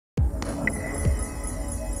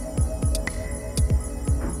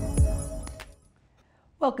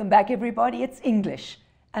Welcome back, everybody. It's English,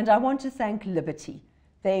 and I want to thank Liberty.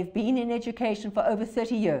 They've been in education for over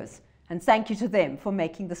 30 years, and thank you to them for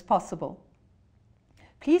making this possible.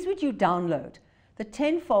 Please would you download the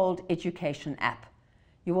Tenfold Education app.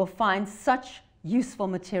 You will find such useful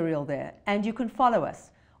material there, and you can follow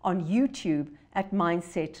us on YouTube at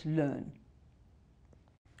Mindset Learn.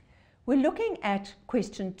 We're looking at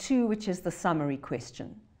question 2, which is the summary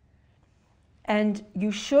question. And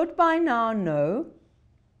you should by now know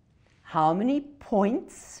how many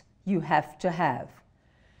points you have to have.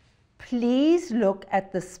 Please look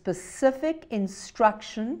at the specific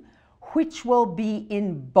instruction which will be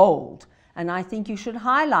in bold, and I think you should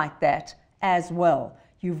highlight that as well.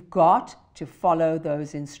 You've got to follow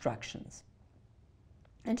those instructions.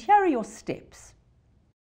 And here are your steps.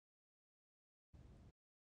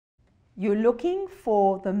 You're looking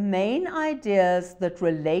for the main ideas that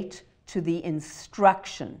relate to the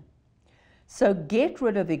instruction. So get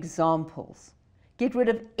rid of examples. Get rid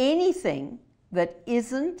of anything that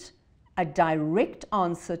isn't a direct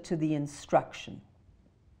answer to the instruction.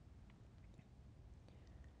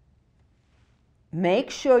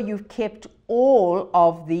 Make sure you've kept all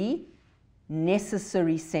of the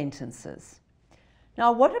necessary sentences.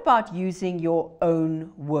 Now, what about using your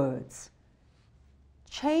own words?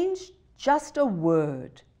 Change just a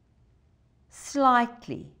word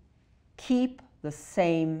slightly. Keep the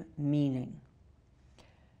same meaning.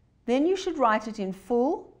 Then you should write it in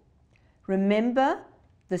full. Remember,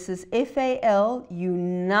 this is FAL. You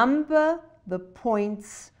number the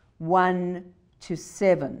points 1 to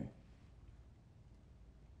 7.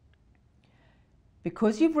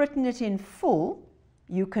 Because you've written it in full,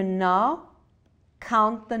 you can now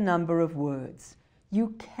count the number of words.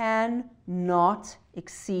 You cannot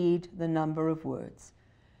exceed the number of words.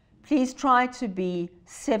 Please try to be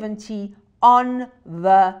 70 on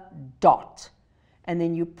the dot. And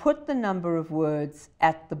then you put the number of words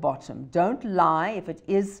at the bottom. Don't lie. If it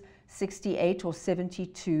is 68 or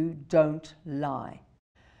 72, don't lie.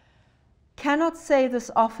 Cannot say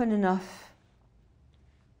this often enough.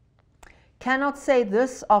 Cannot say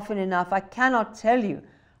this often enough. I cannot tell you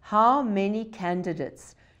how many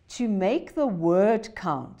candidates, to make the word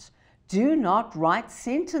count, do not write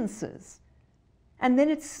sentences. And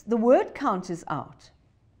then the word count is out.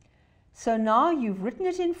 So now you've written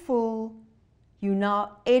it in full. You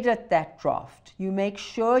now edit that draft. You make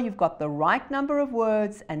sure you've got the right number of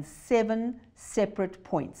words and 7 separate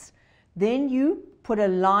points. Then you put a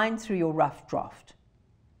line through your rough draft.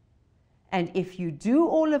 And if you do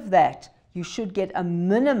all of that, you should get a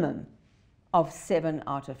minimum of 7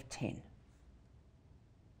 out of 10.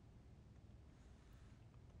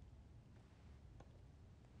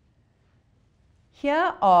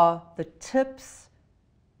 Here are the tips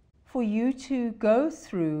for you to go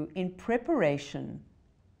through in preparation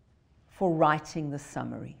for writing the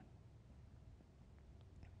summary.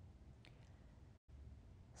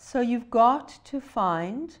 So you've got to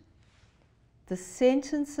find the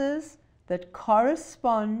sentences that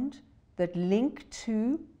correspond, that link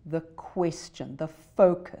to the question, the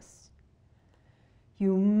focus.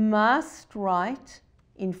 You must write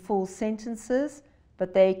in full sentences,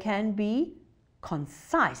 but they can be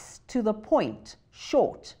concise, to the point,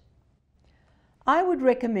 short. I would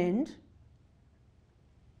recommend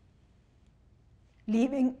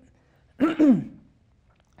leaving a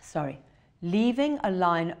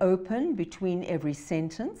line open between every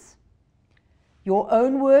sentence. Your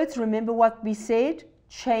own words, remember what we said,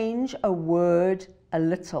 change a word a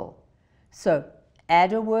little. So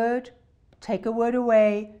add a word, take a word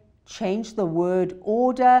away, change the word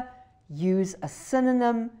order, use a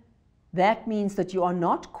synonym. That means that you are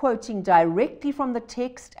not quoting directly from the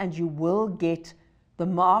text, and you will get the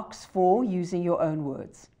marks for using your own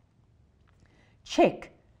words.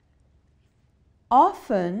 Check.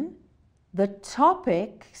 Often the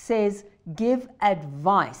topic says give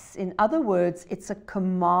advice. In other words, it's a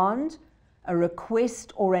command, a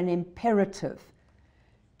request, or an imperative.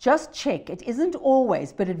 Just check. It isn't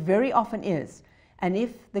always, but it very often is. And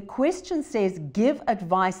if the question says give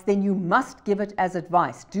advice, then you must give it as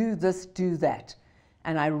advice. Do this, do that.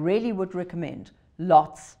 And I really would recommend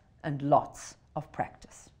lots and lots of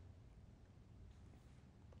practice.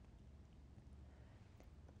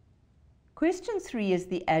 Question 3 is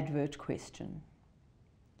the advert question.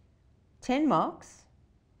 10 marks.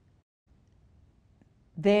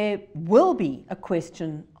 There will be a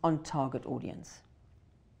question on target audience.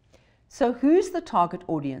 So who's the target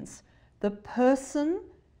audience? The person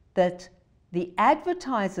that the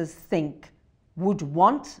advertisers think would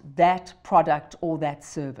want that product or that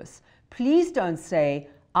service. Please don't say,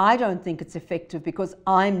 I don't think it's effective because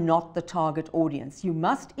I'm not the target audience. You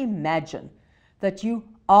must imagine that you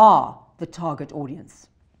are the target audience.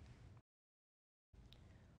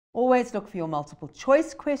 Always look for your multiple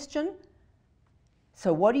choice question.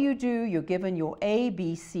 So what do? You're given your A,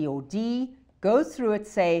 B, C, or D. Go through it,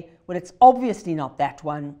 say, well, it's obviously not that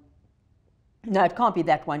one. No, it can't be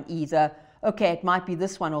that one either. Okay, it might be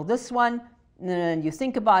this one or this one. And you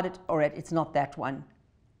think about it, all right, it's not that one.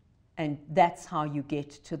 And that's how you get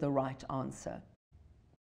to the right answer.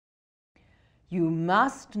 You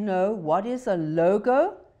must know what is a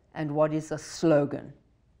logo and what is a slogan.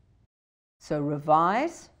 So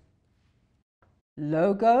revise,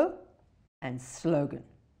 logo, and slogan.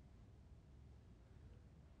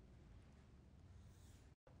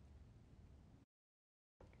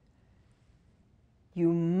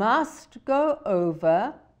 You must go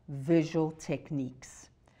over visual techniques.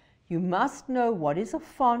 You must know what is a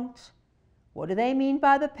font, what do they mean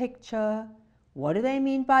by the picture, what do they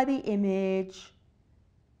mean by the image,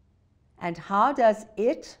 and how does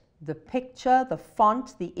it, the picture, the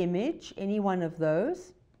font, the image, any one of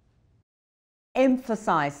those,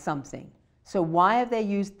 emphasize something. So why have they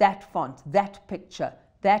used that font, that picture,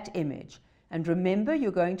 that image? And remember,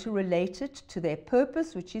 you're going to relate it to their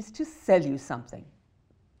purpose, which is to sell you something.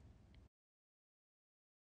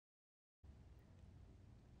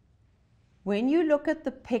 When you look at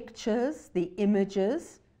the pictures, the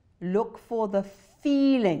images, look for the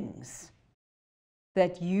feelings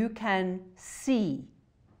that you can see.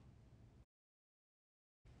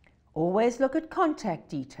 Always look at contact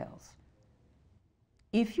details.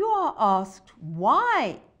 If you are asked,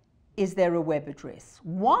 why is there a web address?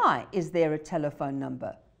 Why is there a telephone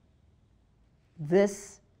number?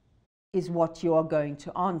 This is what you are going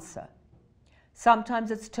to answer. Sometimes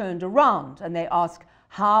it's turned around and they ask,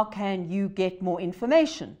 how can you get more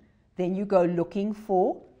information? Then you go looking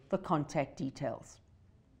for the contact details.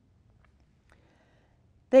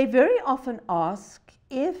 They very often ask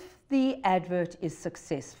if the advert is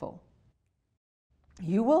successful.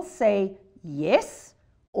 You will say yes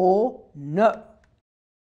or no.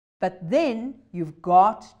 But then you've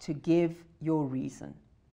got to give your reason.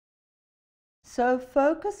 So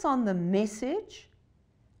focus on the message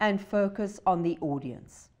and focus on the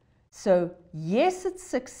audience. So yes, it's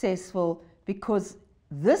successful because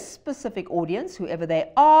this specific audience, whoever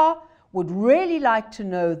they are, would really like to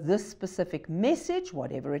know this specific message,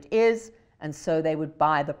 whatever it is, and so they would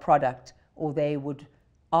buy the product or they would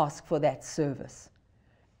ask for that service.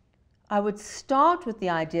 I would start with the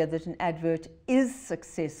idea that an advert is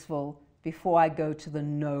successful before I go to the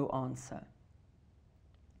no answer.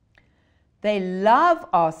 They love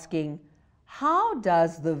asking, how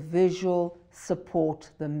does the visual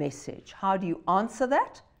support the message? How do you answer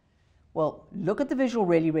that? Well, look at the visual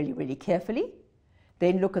really carefully.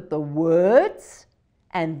 Then look at the words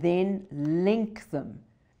and then link them.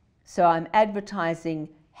 So I'm advertising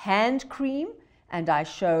hand cream and I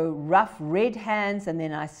show rough red hands and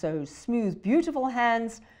then I show smooth, beautiful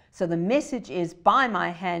hands. So the message is buy my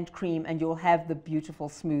hand cream and you'll have the beautiful,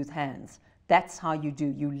 smooth hands. That's how you do,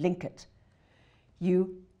 you link it.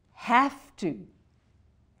 You have to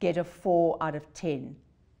get a 4 out of 10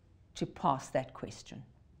 to pass that question.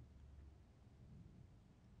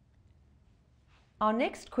 Our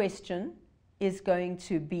next question is going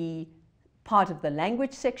to be part of the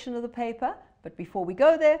language section of the paper, but before we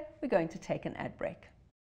go there, we're going to take an ad break.